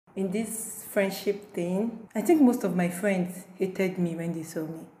In this friendship thing, I think most of my friends hated me when they saw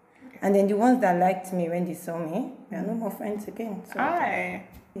me. And then the ones that liked me when they saw me, we are no more friends again. So. Hi.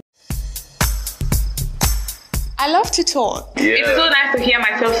 I love to talk. Yeah. It's so nice to hear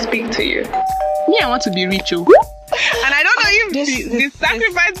myself speak to you. Me, I want to be rich. And I don't know if the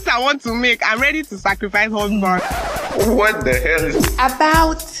sacrifices I want to make, I'm ready to sacrifice husband. What the hell is...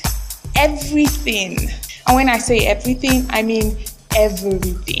 About everything. And when I say everything, I mean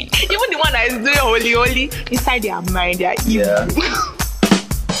everything. Even the one that is doing holy, inside their mind, they are evil.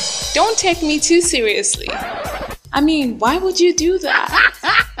 Don't take me too seriously. I mean, why would you do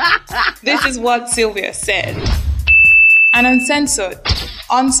that? This is what Sylvia said. An uncensored,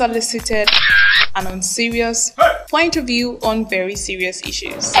 unsolicited, and unserious point of view on very serious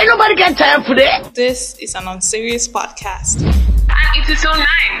issues. Ain't nobody got time for that. This is an unserious podcast. And it is so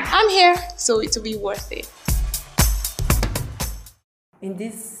nice. I'm here, so it will be worth it. In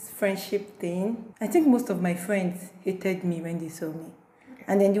this friendship thing, I think most of my friends hated me when they saw me.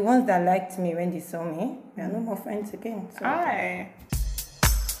 And then the ones that liked me when they saw me, we are no more friends again. So. Hi.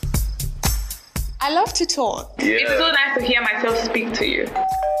 I love to talk. Yeah. It's so nice to hear myself speak to you.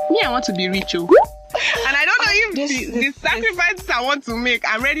 Me, I want to be rich. And I don't know if the sacrifices I want to make,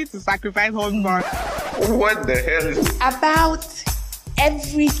 I'm ready to sacrifice husband. What the hell is... About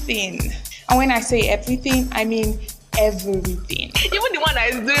everything. And when I say everything, I mean everything. Even the one that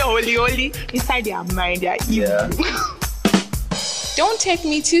is doing holy, inside their mind, they are evil. Don't take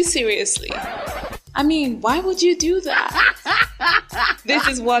me too seriously. I mean, why would you do that? This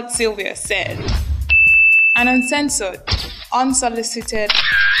is what Sylvia said. An uncensored, unsolicited,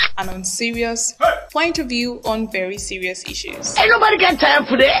 and unserious point of view on very serious issues. Ain't nobody got time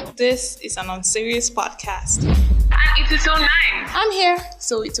for that. This is an unserious podcast. And it is so nice. I'm here,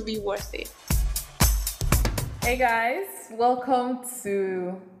 so it will be worth it. Hey guys, welcome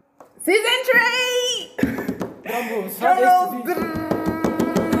to season 3!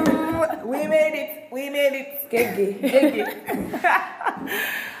 We made it. Gege.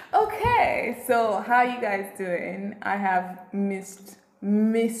 Okay, so how you guys doing? I have missed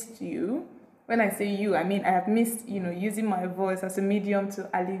you. When I say you, I mean I have missed, using my voice as a medium to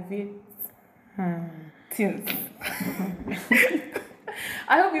alleviate things.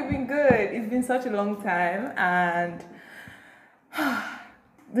 I hope you've been good. It's been such a long time, and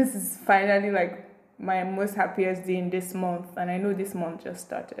this is finally like my most happiest day in this month, and I know this month just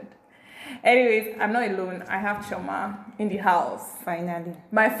started. Anyways, I'm not alone. I have Chioma in the house. Finally.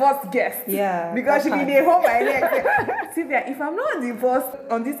 My first guest. Yeah. Because she'll be there home by next. Sylvia, if I'm not the boss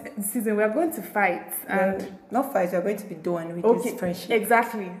on this season, we're going to fight. And not fight, we're going to be done with this friendship.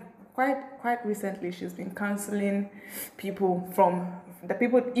 Exactly. Quite recently, she's been counseling people from the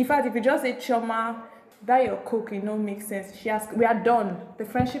people. In fact, if you just say Chioma, that your cook, makes sense. She asked, we are done. The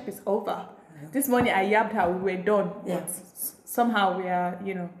friendship is over. This morning I yabbed her, we were done. Yeah. But somehow we are,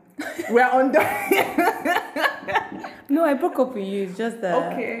 we are undone. No, I broke up with you. It's just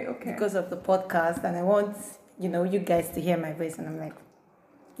that okay. Because of the podcast, and I want, you guys to hear my voice, and I'm like,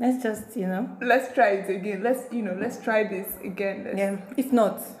 let's just, Let's try it again. Let's try this again. Yeah. If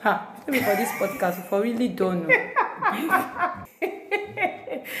not, maybe for this podcast, if I really don't know.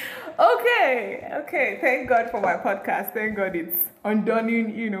 Okay. Thank God for my podcast. Thank God it's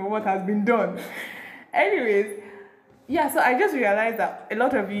undoing, what has been done. Anyways, yeah, so I just realized that a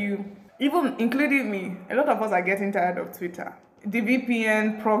lot of you, even including me, a lot of us are getting tired of Twitter. The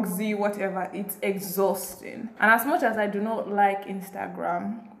VPN, proxy, whatever, it's exhausting. And as much as I do not like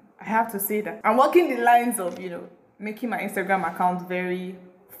Instagram, I have to say that I'm walking the lines of, making my Instagram account very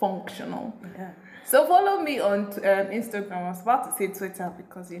functional. Yeah. So follow me on Instagram. I was about to say Twitter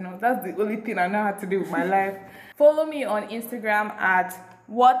because, that's the only thing I know how to do with my life. Follow me on Instagram at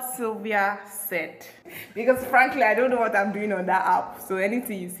What Sylvia Said. Because frankly, I don't know what I'm doing on that app. So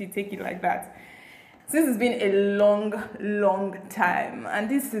anything you see, take it like that. Since it's been a long time. And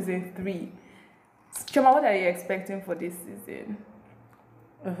this is season 3. Chioma, what are you expecting for this season?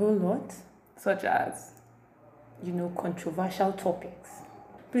 A whole lot. Such as? Controversial topics.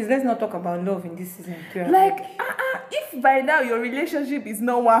 Please, let's not talk about love in this season 3. Like, if by now your relationship is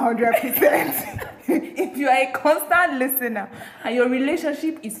not 100%, if you are a constant listener and your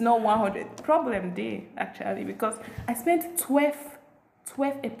relationship is not 100, problem there, actually, because I spent 12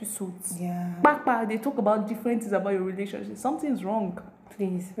 episodes. Yeah. Back, they talk about different things about your relationship. Something's wrong.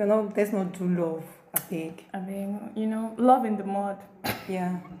 Please, let's not do love, I think. I mean, love in the mud.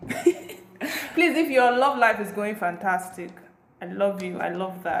 Yeah. Please, if your love life is going fantastic, I love you. I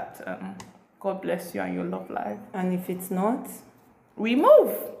love that. God bless you and your love life. And if it's not, we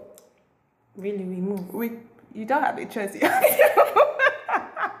move. Really, we move. You don't have a choice.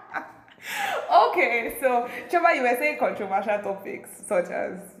 Okay, so Choma, you were saying controversial topics such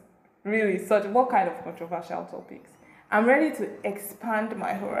as what kind of controversial topics? I'm ready to expand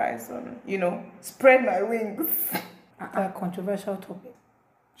my horizon, spread my wings. A controversial topic.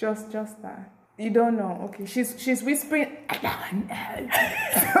 Just that. You don't know. Okay, she's whispering.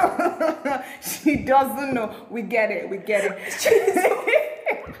 She doesn't know. We get it.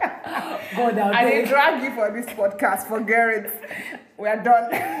 God, I didn't drag you for this podcast. Forget it. We are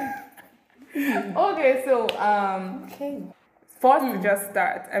done. Okay, so Okay. first to just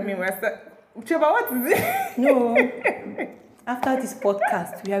start. I mean, Choba, what is it? No. After this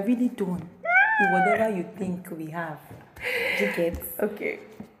podcast, we are really done with whatever you think we have. You get? Okay.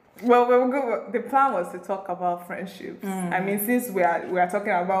 Well, the plan was to talk about friendships. I mean, since we are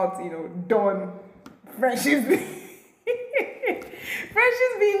talking about done friendships,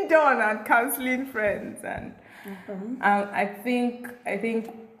 friendships being done and counseling friends, and I think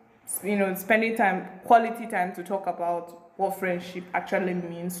spending quality time to talk about what friendship actually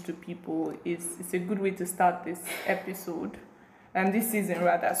means to people is a good way to start this episode and this season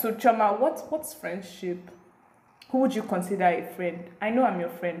rather. So Choma, what's friendship? Who would you consider a friend? I know I'm your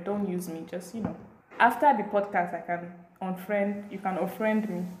friend. Don't use me. Just after the podcast, you can unfriend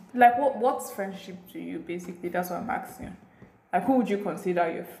me. Like what's friendship to you? Basically, that's what I'm asking. Like, who would you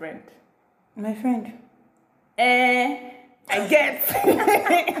consider your friend? My friend. I get.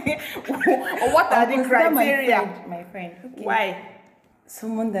 Or what are the criteria? My friend. Okay. Why?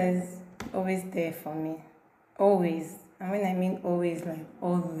 Someone that is always there for me. Always. And when I mean always, like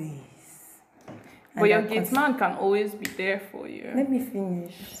always. But your gate man can always be there for you. Let me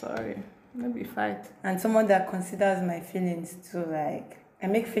finish. Sorry. Let me fight. And someone that considers my feelings too, like I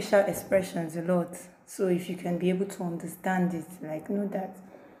make facial expressions a lot. So if you can be able to understand it, like know that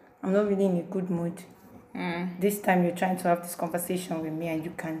I'm not really in a good mood. This time you're trying to have this conversation with me and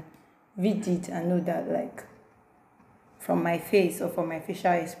you can read it and know that like from my face or from my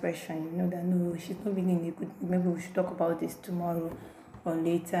facial expression, you know that no, she's not really in a good mood. Maybe we should talk about this tomorrow or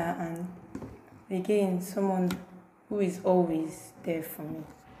later. And again, someone who is always there for me.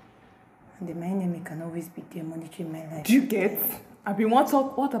 And the my enemy can always be there monitoring my life. Do you get? I mean, what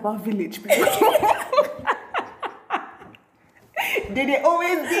about village people? They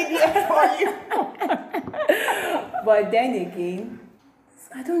always be there for you. But then again,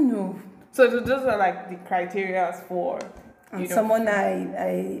 I don't know. So those are like the criteria for And someone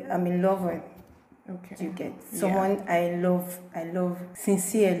I am in love with. Okay. You get someone I love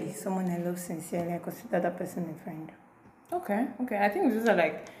sincerely. Someone I love sincerely. I consider that person a friend. Okay. I think these are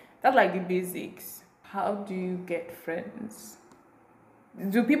that's like the basics. How do you get friends?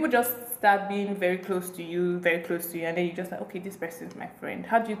 Do people just start being very close to you, and then you just like, okay, this person is my friend?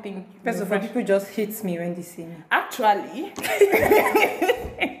 How do you think? First of all, people just hate me when they see me. Actually,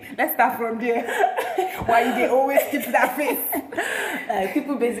 let's start from there. Why they always keep that face?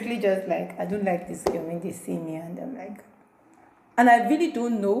 People basically just like, I don't like this girl when they see me, and I'm like, and I really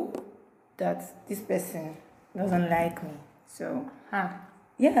don't know that this person doesn't like me. So,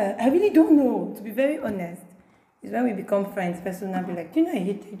 yeah, I really don't know, to be very honest. It's when we become friends, person will be like, do you know I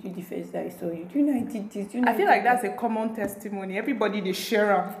hated you the first day I saw you? Do you know I did this? I feel like that's a common testimony. Everybody, they share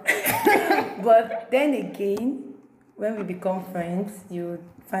them. But then again, when we become friends, you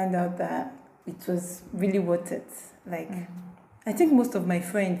find out that it was really worth it. Like, I think most of my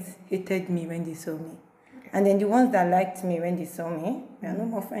friends hated me when they saw me. And then the ones that liked me when they saw me, we are no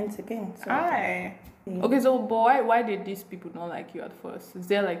more friends again. So. Aye. Okay, so but why did these people not like you at first? Is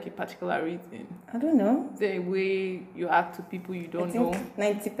there like a particular reason? I don't know. The way you act to people you don't know?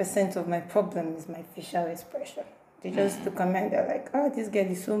 I think 90% of my problem is my facial expression. They just look at me and they're like, oh, this girl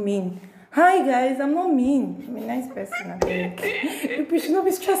is so mean. Hi guys, I'm not mean. I'm a nice person. I think people should not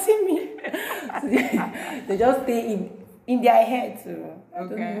be stressing me. So they just stay in their head. So I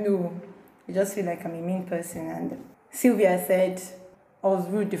don't know. They just feel like I'm a mean person. And Sylvia said I was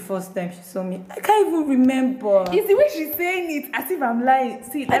rude the first time she saw me. I can't even remember. It's the way she's saying it as if I'm lying.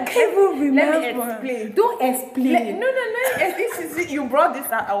 See, I can't even remember. Let me explain. Don't explain. No. You brought this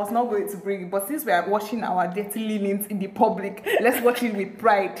out. I was not going to bring it, but since we are watching our dirty linens in the public, let's watch it with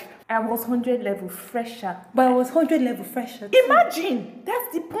pride. I was 100 level fresher. But I was 100 level fresher too. Imagine!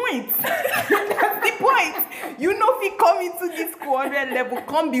 That's the point. That's the point. You know if you come into this 100 level,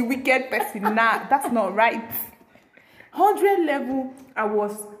 come be wicked person. Nah, that's not right. 100 level, I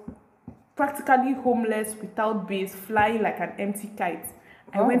was practically homeless, without base, flying like an empty kite.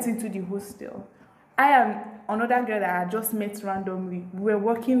 I went into the hostel. I am another girl that I had just met randomly. We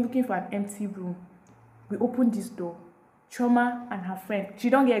were looking for an empty room. We opened this door. Choma and her friend. She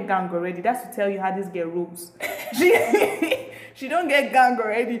don't get gang already. That's to tell you how this girl rolls. She She don't get gang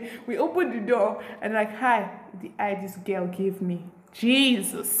already. We opened the door and like, hi, the eye this girl gave me.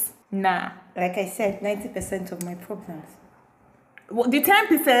 Jesus. Nah. Like I said, 90% of my problems. Well, the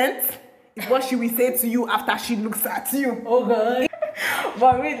 10% is what she will say to you after she looks at you. Oh God.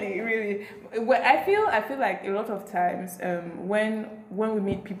 But really, well, I feel like a lot of times when we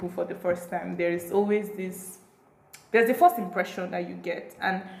meet people for the first time, there's the first impression that you get,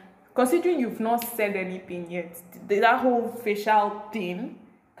 and considering you've not said anything yet, that whole facial thing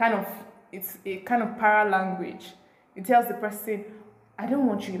it's a kind of para language. It tells the person, I don't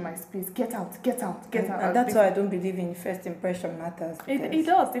want you in my space. Get out. And that's why I don't believe in first impression matters. It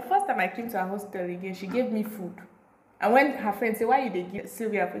does. The first time I came to her hostel again, she gave me food. And when her friends say, why you they give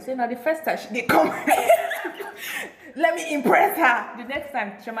Sylvia food? Say, no, the first time they come, let me impress her. The next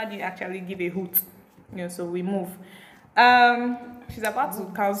time, Chioma didn't actually give a hoot. So we move. She's about to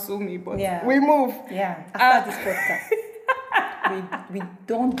counsel me, but we move. Yeah, after this podcast. we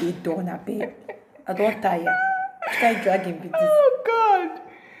don't be done, babe. I don't tire. Try dragging with this. Oh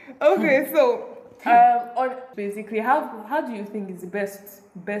God. Okay, so basically, how do you think is the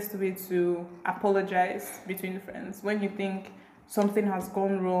best way to apologize between friends? When you think something has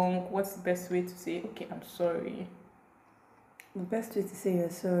gone wrong, what's the best way to say, okay, I'm sorry? The best way to say you're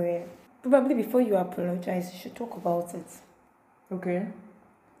sorry, probably before you apologize, you should talk about it. Okay.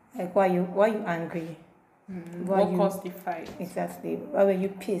 Like why you angry? What caused the fight? Exactly. Why were you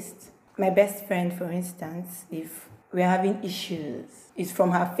pissed? My best friend, for instance, if we're having issues, it's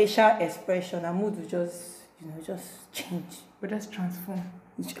from her facial expression, her mood will just change. We just transform.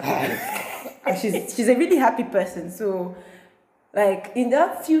 And she's a really happy person. So, like, in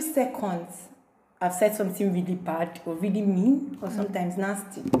that few seconds, I've said something really bad or really mean or sometimes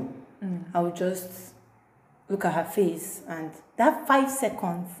nasty. I will just look at her face, and that 5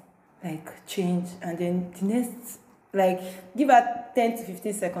 seconds, like, change. And then the next, like, give her 10 to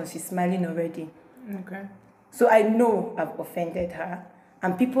 15 seconds, she's smiling already. Okay. So I know I've offended her,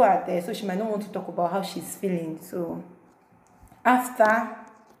 and people are there, so she might not want to talk about how she's feeling. So after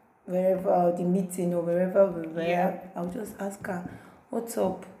wherever the meeting or wherever we were, I'll just ask her, what's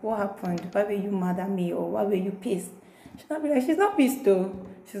up? What happened? Why were you mad at me? Or why were you pissed? She's not be like, she's not pissed though.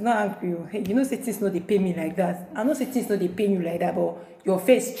 She's not angry. Hey, you know, say things not they pay me like that. I know say things not they pay you like that, but your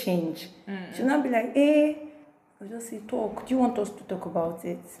face change. She'll not be like, hey. I'll just say, talk. Do you want us to talk about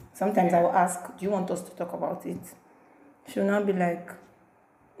it? Sometimes I will ask, do you want us to talk about it? She'll not be like,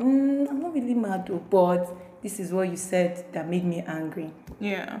 I'm not really mad though, but this is what you said that made me angry.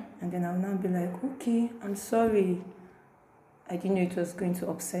 Yeah. And then I'll now be like, okay, I'm sorry. I didn't know it was going to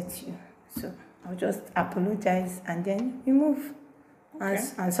upset you. So I'll just apologize and then we move. Okay.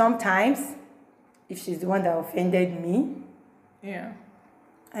 And sometimes, if she's the one that offended me,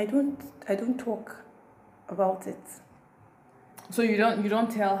 I don't talk about it. So you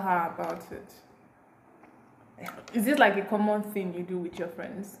don't tell her about it? Is this like a common thing you do with your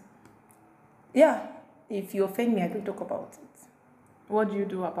friends? Yeah. If you offend me, I don't talk about it. What do you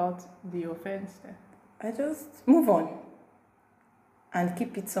do about the offense then? I just move on and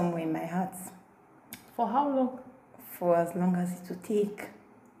keep it somewhere in my heart. For how long? For as long as it will take.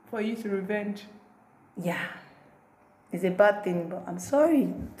 For you to revenge? Yeah. It's a bad thing, but I'm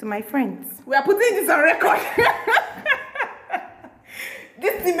sorry to my friends. We are putting this on record.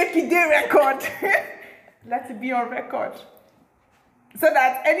 This thing make it day record. Let it be on record. So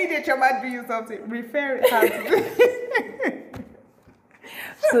that any day Chioma do you something, refer it out.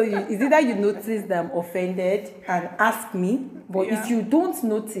 So it's either you notice that I'm offended and ask me, but if you don't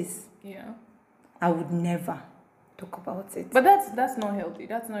notice, I would never talk about it. But that's not healthy.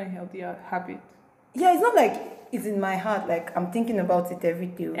 That's not a healthy habit. Yeah, it's not like it's in my heart, like I'm thinking about it every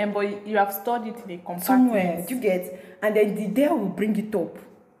day. And but you have stored it in a compartment. Somewhere, you get, and then the day I will bring it up,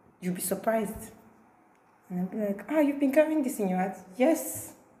 you'll be surprised. And I'll be like, you've been carrying this in your heart?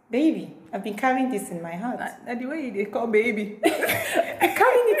 Yes, baby, I've been carrying this in my heart. And the way they call baby. I'm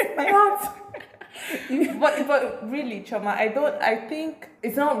carrying it in my heart. but really, Chioma, I think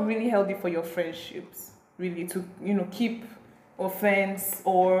it's not really healthy for your friendships, really, to, keep offense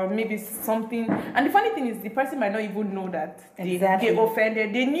or maybe something. And the funny thing is, the person might not even know that they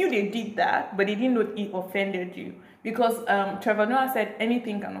offended. They knew they did that, but they didn't know it offended you. Because Trevor Noah said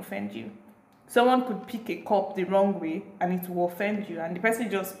anything can offend you. Someone could pick a cup the wrong way and it will offend you, and the person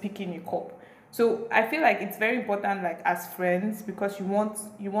just picking a cup. So I feel like it's very important, like as friends, because you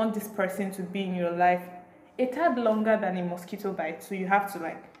want this person to be in your life a tad longer than a mosquito bite. So you have to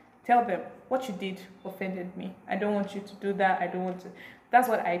like tell them what you did offended me. I don't want you to do that. I don't want to. That's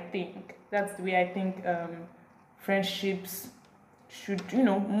what I think. That's the way I think friendships should,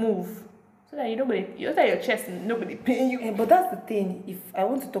 move. So that you that your chest, nobody paying you. But that's the thing. If I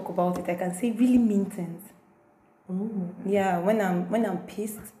want to talk about it, I can say really mean things. Yeah, when I'm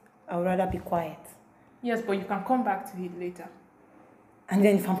pissed, I would rather be quiet. Yes, but you can come back to it later. And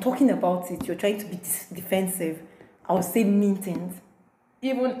then if I'm talking about it, you're trying to be defensive, I will say mean things.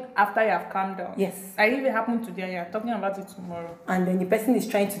 Even after you have calmed down. Yes. And if it happened today and you're talking about it tomorrow. And then the person is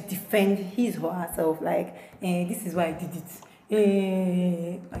trying to defend his or herself, like, this is why I did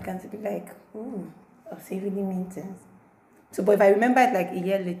it. I can't be like, ooh, I'll say really mean things. So, but if I remember it like a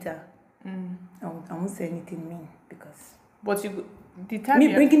year later, I won't say anything mean because. But the time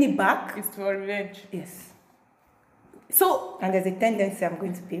me bringing it back is for revenge. Yes. So. And there's a tendency I'm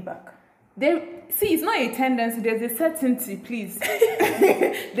going to pay back. It's not a tendency, there's a certainty, please.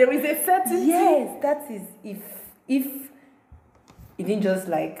 There is a certainty. Yes, that is if it didn't just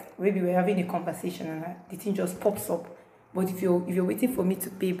like, maybe we're having a conversation and the thing just pops up. But if you're waiting for me to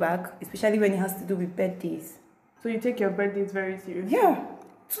pay back, especially when it has to do with birthdays. So you take your birthdays very seriously? Yeah,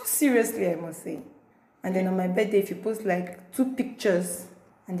 too seriously, I must say. And then on my birthday, if you post like 2 pictures,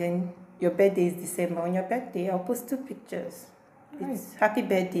 and then your birthday is December, on your birthday, I'll post 2 pictures. Nice. It's happy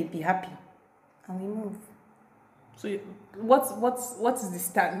birthday, be happy. And we move. So what is the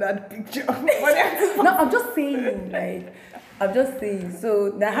standard picture? No, I'm just saying.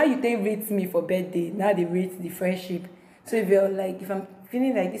 So now how they rate me for birthday, now they rate the friendship. So if I'm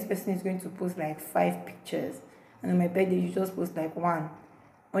feeling like this person is going to post like 5 pictures, and on my birthday you just post like 1.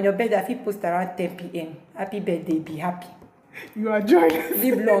 On your birthday, if you post around 10 p.m, happy birthday, be happy. You are joyous.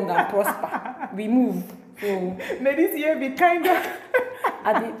 Live long and prosper. We move. So may this year be kinder.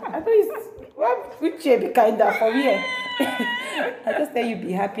 Which year be kinder for me? I just tell you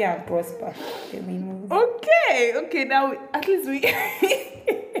be happy and prosper. Then we move. Okay. Now at least we.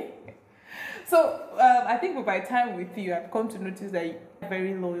 So I think by time with you, I've come to notice that you're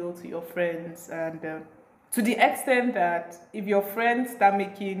very loyal to your friends, and to the extent that if your friends start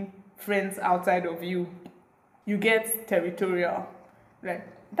making friends outside of you, you get territorial. Like,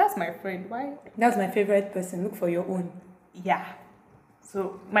 that's my friend. Why? That's my favorite person. Look for your own. Yeah.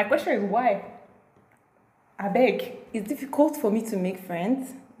 So my question is why? I beg. It's difficult for me to make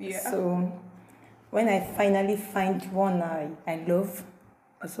friends. Yeah. So when I finally find one I love,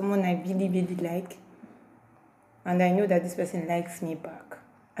 or someone I really, really like, and I know that this person likes me back,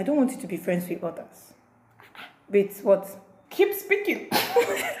 I don't want you to be friends with others. Wait, what? Keep speaking.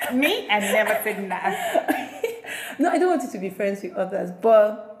 Me? I never said that. No, I don't want you to be friends with others.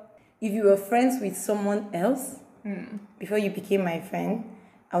 But if you were friends with someone else before you became my friend,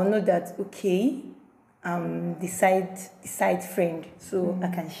 I'll know that, okay, the side friend, so I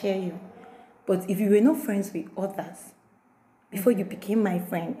can share you. But if you were not friends with others before you became my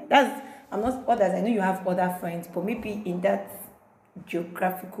friend, I'm not others. I know you have other friends, but maybe in that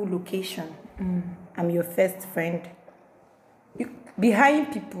geographical location, I'm your first friend. You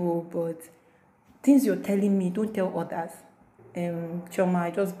behind people, but things you're telling me, don't tell others. Choma,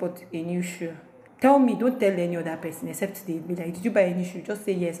 I just bought a new shoe. Tell me, don't tell any other person except they be like, did you buy a new shoe? Just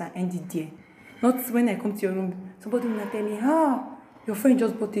say yes and end it there. Not when I come to your room, somebody will tell me, your friend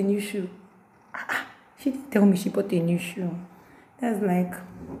just bought a new shoe. She didn't tell me she bought a new shoe. That's like,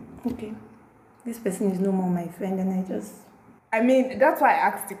 okay, this person is no more my friend, and that's why I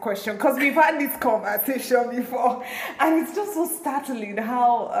asked the question, because we've had this conversation before, and it's just so startling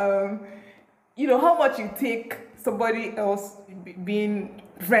how, how much you take somebody else being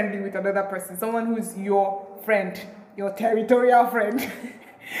friendly with another person, someone who's your friend, your territorial friend.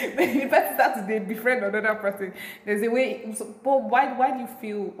 The person starts to befriend another person. There's a way. But why do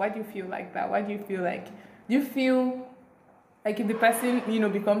you feel like that? Why do you feel like? Do you feel like if the person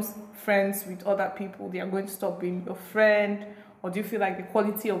becomes friends with other people, they are going to stop being your friend? Or do you feel like the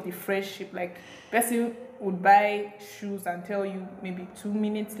quality of the friendship, like person would buy shoes and tell you maybe 2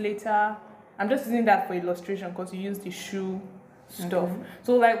 minutes later? I'm just using that for illustration because you use the shoe stuff.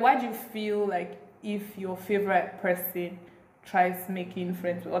 So like, why do you feel like if your favorite person tries making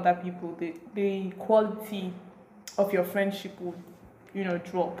friends with other people, the quality of your friendship would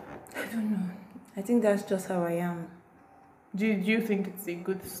drop? I don't know. I think that's just how I am. Do you think it's a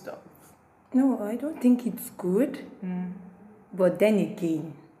good stuff? No, I don't think it's good. But then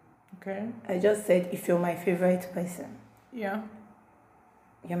again, okay, I just said if you're my favorite person. Yeah.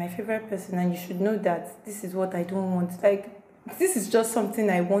 You're my favorite person, and you should know that this is what I don't want. Like, this is just something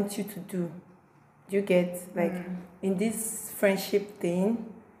I want you to do. You get, like, in this friendship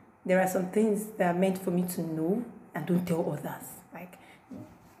thing, there are some things that are meant for me to know and don't tell others. Like,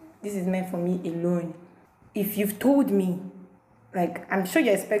 this is meant for me alone. If you've told me, like, I'm sure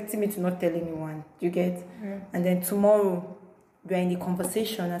you're expecting me to not tell anyone. You get? And then tomorrow, we're in a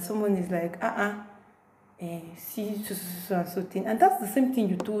conversation and someone is like, see so and so thing. And that's the same thing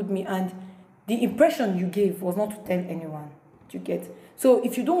you told me. And the impression you gave was not to tell anyone. Do you get? So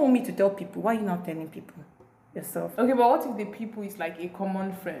if you don't want me to tell people, why are you not telling people yourself? Okay, but what if the people is like a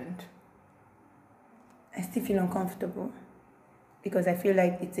common friend? I still feel uncomfortable because I feel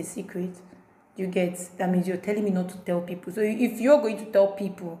like it's a secret. You get? That means you're telling me not to tell people. So if you're going to tell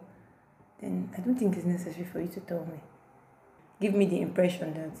people, then I don't think it's necessary for you to tell me. Give me the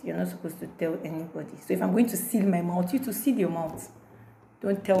impression that you're not supposed to tell anybody. So if I'm going to seal my mouth, you to seal your mouth.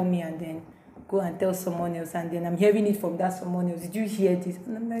 Don't tell me and then go and tell someone else, and then I'm hearing it from that someone else. Did you hear this?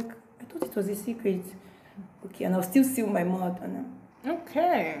 And I'm like, I thought it was a secret. Okay, and I'll still seal my mouth.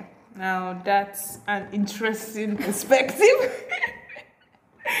 Okay. Now that's an interesting perspective.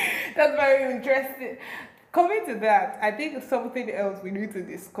 That's very interesting. Coming to that, I think something else we need to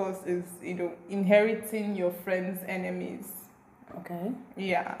discuss is, inheriting your friends' enemies. Okay.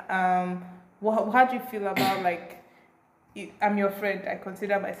 Yeah. How do you feel about I'm your friend, I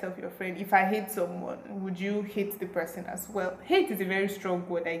consider myself your friend. If I hate someone, would you hate the person as well? Hate is a very strong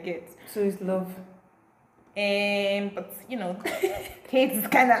word, I get. So is love. But hate is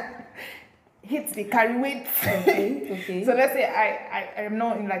kind of hate the carry weight. Okay. So let's say I am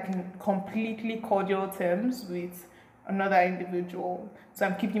not in completely cordial terms with another individual, so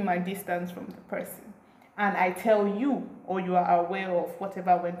I'm keeping my distance from the person, and I tell you, or you are aware of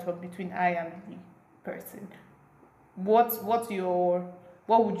whatever went on between I and the person. What would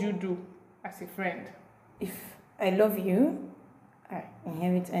you do as a friend? If I love you, I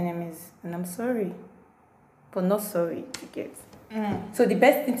inherit enemies, and I'm sorry, but not sorry. You get? So the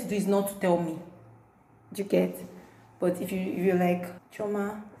best thing to do is not to tell me. Do you get? But if you're like,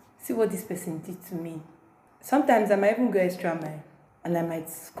 Choma, see what this person did to me. Sometimes I might even go extra mile, and I might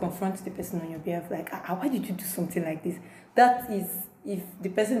confront the person on your behalf, like, why did you do something like this? That is if the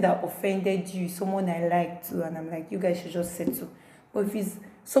person that offended you is someone I like too, and I'm like, you guys should just settle. But if it's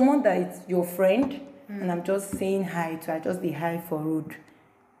someone that is your friend, and I'm just saying hi to, I just be hi for road.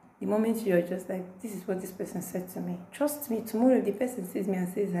 The moment you're just like, this is what this person said to me. Trust me, tomorrow if the person sees me and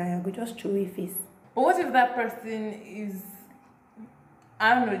says hi, I will just show a face. But what if that person is,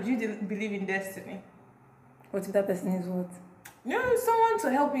 I don't know, do you believe in destiny? What if that person is what? Someone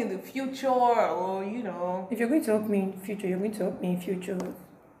to help you in the future, or If you're going to help me in the future, you're going to help me in future.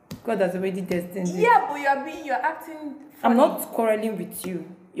 God has already destined it. Yeah, but you're acting funny. I'm not quarreling with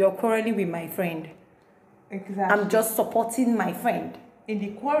you. You're quarreling with my friend. Exactly. I'm just supporting my friend. In the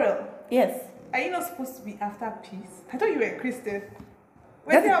quarrel. Yes. Are you not supposed to be after peace? I thought you were a Christian.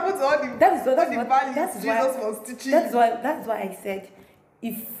 When you happened to all the values Jesus was teaching. That's why I said,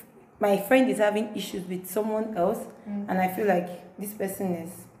 if my friend is having issues with someone else, and I feel like this person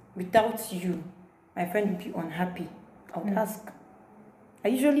is, without you, my friend would be unhappy, I would ask. I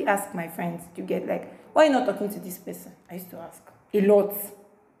usually ask my friends to get like, why are you not talking to this person? I used to ask a lot.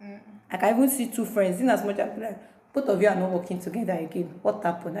 I can even see two friends, in as much as like, both of you are not working together again. What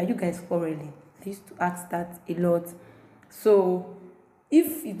happened? Are you guys quarreling? I used to ask that a lot. So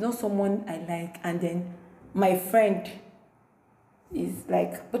if it's not someone I like, and then my friend is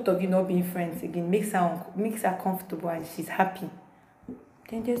like, both of you not being friends again, makes her comfortable and she's happy,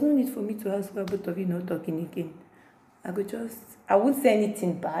 then there's no need for me to ask why both of you not talking again. I won't say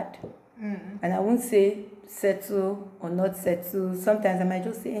anything bad, and I won't say settle or not settle. Sometimes I might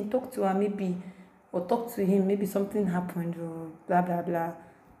just say, and talk to her maybe, or talk to him, maybe something happened or blah blah blah.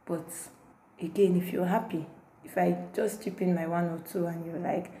 But again, if you're happy, if I just chip in my one or two and you're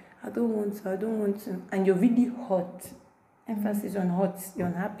like, I don't want to, and you're really hot, emphasis on hot, you're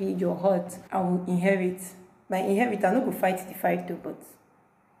unhappy, you're hot, I will inherit. By inherit, I'm not going to fight the fight though, but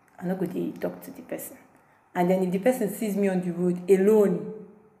I'm not going to talk to the person. And then if the person sees me on the road alone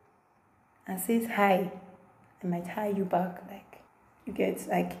and says hi, I might hi you back, like, you get,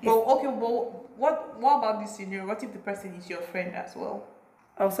 like. But okay, but what about this scenario? What if the person is your friend as well?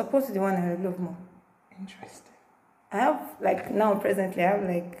 I'll support the one I love more. Interesting. I have, like, now presently, I have,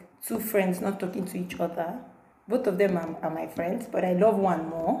 like, two friends not talking to each other. Both of them are my friends, but I love one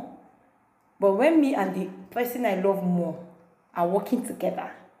more. But when me and the person I love more are working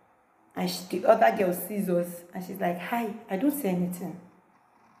together, and the other girl sees us, and she's like, hi, I don't say anything.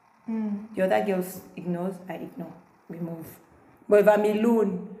 The other girl ignores, I ignore. We move. But if I'm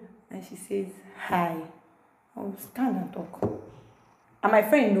alone, and she says, hi, I'll stand and talk. And my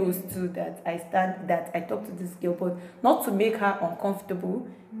friend knows too that I talk to this girl, but not to make her uncomfortable.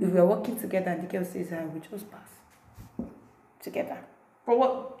 If we're working together and the girl says hi, we just pass together. But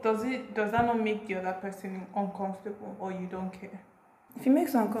what does that not make the other person uncomfortable, or you don't care? If it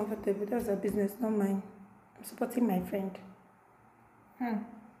makes her uncomfortable, that's her business, not mine. I'm supporting my friend.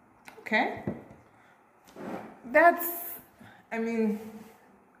 Okay. That's, I mean,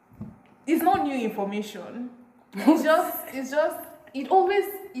 it's not new information. It always,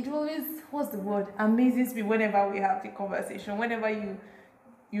 what's the word? Amazes me whenever we have the conversation. Whenever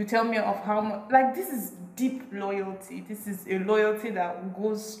you tell me of how much, like, this is deep loyalty. This is a loyalty that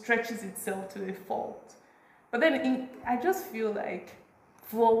stretches itself to a fault. But then I just feel like,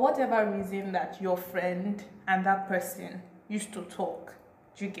 for whatever reason that your friend and that person used to talk,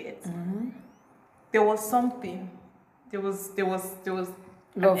 do you get? There was something. There was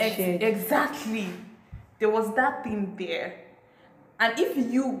Love shared. Exactly. There was that thing there. And if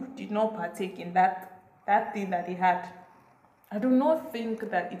you did not partake in that thing that he had, I do not think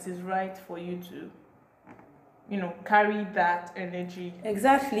that it is right for you to, carry that energy.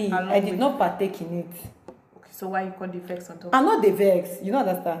 Exactly. along I did with- not partake in it. Okay, so why you call the vex on top? I'm not the vex. You don't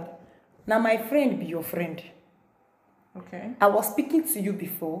understand. Now my friend be your friend. Okay. I was speaking to you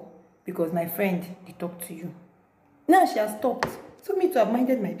before because my friend they talked to you. Now she has stopped. So me to have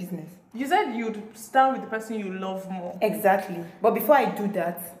minded my business. You said you'd stand with the person you love more. Exactly. But before I do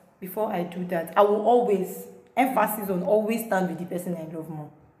that, I will always emphasis on always stand with the person I love more.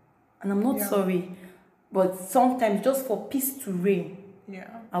 And I'm not Yeah. sorry, but sometimes just for peace to reign, Yeah.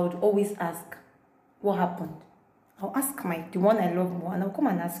 I would always ask, what happened? I'll ask the one I love more, and I'll come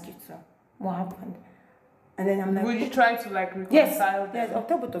and ask you too, what happened? And then I'm like, Would you try to like yes, reconcile them? yes, I'll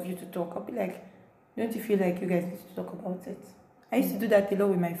tell both of you to talk. I'll be like, don't you feel like you guys need to talk about it? I used to do that a lot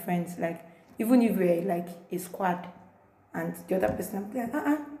with my friends, like, even if we're like a squad, and the other person, I'm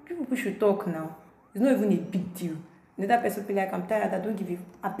like, people should talk now. It's not even a big deal. The other person will be like, I'm tired, I don't give you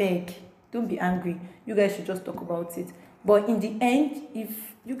a beg. Don't be angry. You guys should just talk about it. But in the end,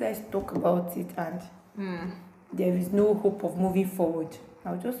 if you guys talk about it and there is no hope of moving forward,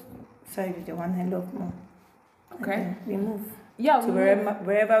 I'll just side with the one I love more. And Okay. then we move Yeah. to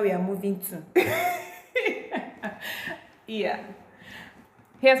wherever we are moving to. Yeah.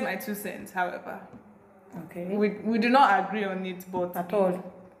 Here's my 2 cents, however. Okay. We do not agree on it, but At all.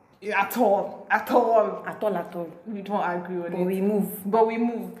 At all. We don't agree on But it. we move. But we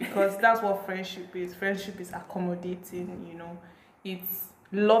move because that's what friendship is. Friendship is accommodating, It's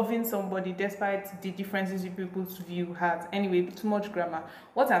loving somebody despite the differences in people's view has. Anyway, too much grammar.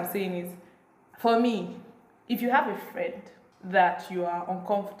 What I'm saying is, for me, if you have a friend that you are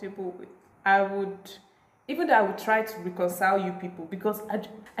uncomfortable with, I would try to reconcile you people because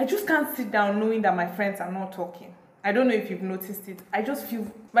I just can't sit down knowing that my friends are not talking. I don't know if you've noticed it. I just feel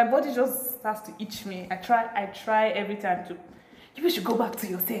my body just starts to itch me. I try every time to. You should go back to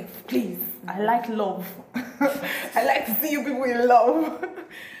yourself, please. I like love. I like to see you people in love.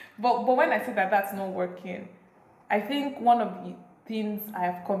 But when I say that that's not working, I think one of the things I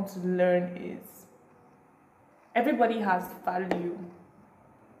have come to learn is everybody has value.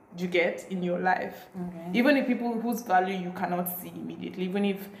 You get in your life, even if people whose value you cannot see immediately, even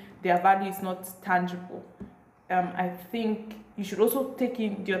if their value is not tangible. I think you should also take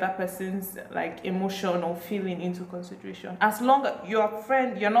in the other person's like emotion or feeling into consideration. As long as you're a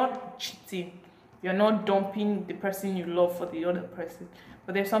friend, you're not cheating, you're not dumping the person you love for the other person.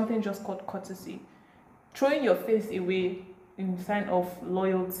 But there's something just called courtesy. Throwing your face away in sign of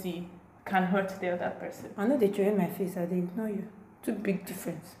loyalty can hurt the other person. I know they throw in my face and they ignore you. Two big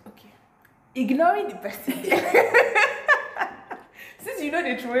difference. Okay. Ignoring the person. Since you know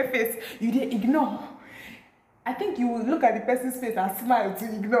they throw a face, you dey ignore. I think you will look at the person's face and smile to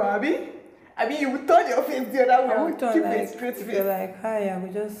ignore, Abi. You will turn your face the other way. I won't Keep turn a like, straight if face. you're like, hi, I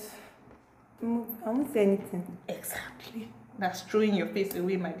will just move. I won't say anything. Exactly. That's throwing your face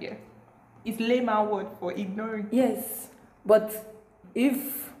away, my dear. It's layman word for ignoring. Yes, but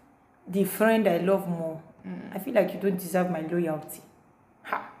if the friend I love more, I feel like you don't deserve my loyalty.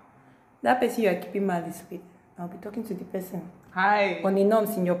 That person you are keeping malice with, I'll be talking to the person Hi. on the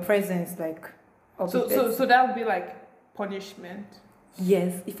norms in your presence, like. I'll be begging. So that would be like punishment.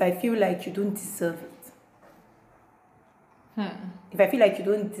 Yes, if I feel like you don't deserve it. If I feel like you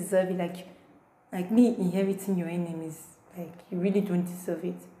don't deserve it, like me inheriting your enemies, like you really don't deserve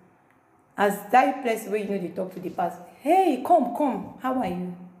it. As that place where they talk to the past, hey, come, how are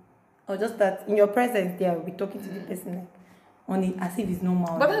you? Or just that in your presence there, I'll be talking to the person like on it as if it's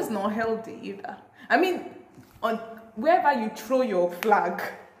normal. But that's not healthy either. On wherever you throw your flag,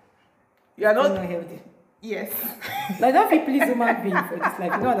 you are It's not. not healthy. Yes. Like don't be please human being for this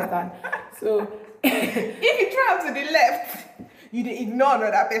life. You don't understand. So If you throw out to the left, you dey ignore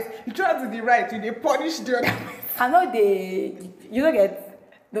another person. You throw out to the right, you dey punish the other person. I know you don't get.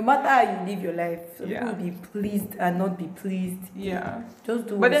 No matter how you live your life, so Yeah. people will be pleased and not be pleased. Yeah. Just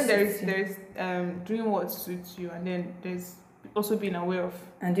do. But what then suits you. there's doing what suits you, and then there's also being aware of.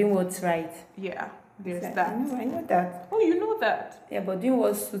 And doing what's right. Yeah, there's Like, that. I know that. Oh, you know that. Yeah, but doing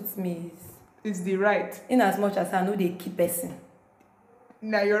what suits me is It's the right. in as much as I know they keep person.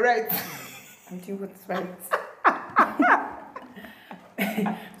 Now you're right. I'm doing what's right.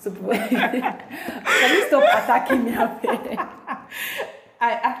 So can you stop attacking me up here?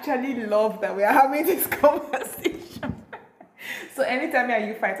 I actually love that we are having this conversation. So anytime me and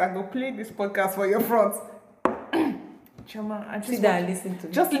you fight, I go play this podcast for your front. Chama, I just Sit down and listen to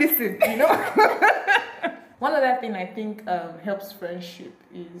me. just listen, you know. One other thing I think helps friendship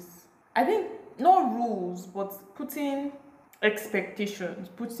is, I think, not rules, but putting expectations.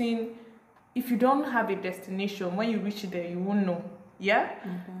 If you don't have a destination, when you reach there, you won't know. Yeah?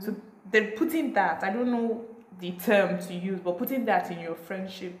 Mm-hmm. So then putting that, I don't know the term to use, but putting that in your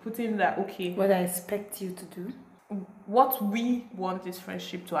friendship, putting that, okay, What I expect you to do. what we want this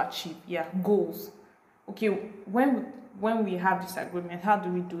friendship to achieve, yeah, goals. Okay, when we have disagreement, how do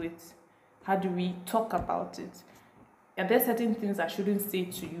we do it? How do we talk about it? Are there certain things I shouldn't say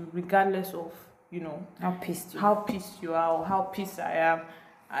to you, regardless of, How pissed you. how pissed you are or how pissed I am?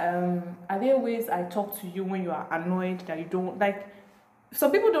 Are there ways I talk to you when you are annoyed that you don't like?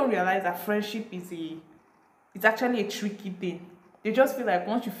 Some people don't realize that friendship it's actually a tricky thing. They just feel like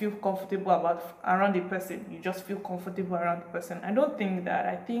once you feel comfortable around a person, you just feel comfortable around the person. I don't think that.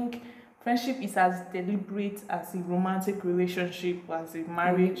 I think friendship is as deliberate as a romantic relationship, as a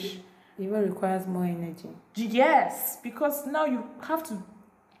marriage. It even requires more energy. Yes, because now you have to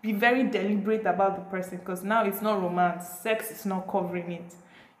be very deliberate about the person, because now it's not romance. Sex is not covering it.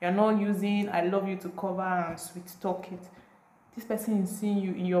 You're not using "I love you" to cover and sweet talk it. This person is seeing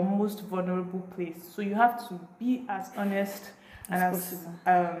you in your most vulnerable place. So you have to be as honest and as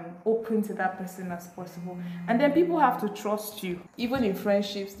open to that person as possible. And then people have to trust you. Even in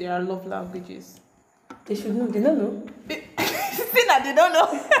friendships, there are love languages. They should know. They don't know. See that they don't know.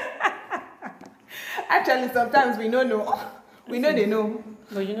 Actually, sometimes we don't know. We know they know.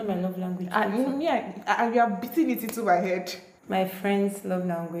 But you know my love language. And you are beating it into my head. My friend's love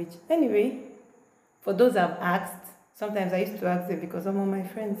language. Anyway, for those I've asked, sometimes I used to ask them because some of my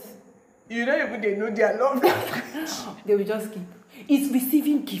friends, You don't even they know their love language. they will just keep. It's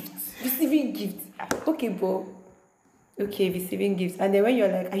receiving gifts. Receiving gifts. Okay, but okay, receiving gifts. And then when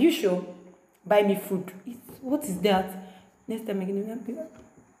you're like, are you sure? Buy me food. What is that? Next time I'm gonna be like.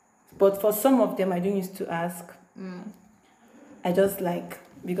 But for some of them, I don't used to ask. I just like,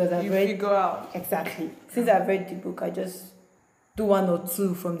 because I've You read. figure out. Exactly. Since I've read the book, I just do one or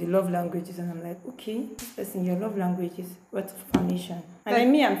two from the love languages, and I'm like, okay, this person, your love language is words of affirmation. And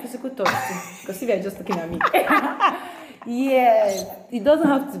then me, I'm physical touch too, because if you're just looking at me. Yeah, it doesn't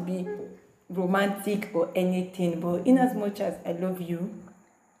have to be romantic or anything, but in as much as I love you,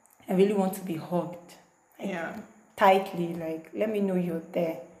 I really want to be hugged. Yeah. Tightly, like, let me know you're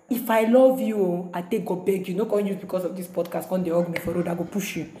there. If I love you, I take go beg you. Not going to use because of this podcast. When they hug me for road, I go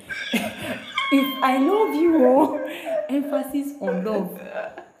push you. If I love you, emphasis on love.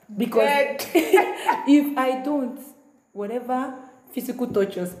 Because if I don't, whatever physical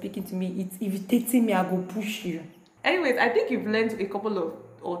touch you're speaking to me, it's irritating me, I go push you. Anyways, I think you've learned a couple of,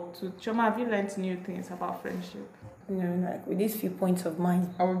 or two. Choma, have you learned new things about friendship? Like with these few points of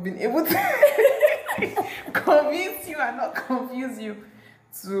mine. I've been able to convince you and not confuse you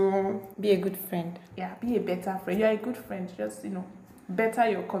to Be a good friend. be a better friend. You're a good friend. Just, better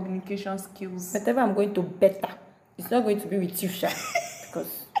your communication skills. Whatever I'm going to better, it's not going to be with you, Sha.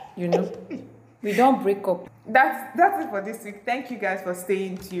 Because, we don't break up. That's it for this week. Thank you guys for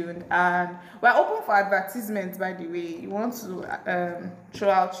staying tuned. And we're open for advertisements, by the way. You want to throw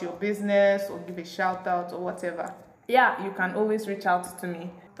out your business or give a shout out or whatever. Yeah, you can always reach out to me.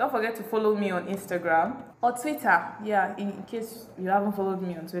 Don't forget to follow me on Instagram or Twitter. Yeah, in case you haven't followed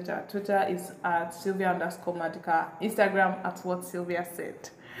me on Twitter. Twitter is at Sylvia_Madika. Instagram at what Sylvia said.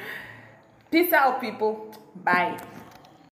 Peace out, people. Bye.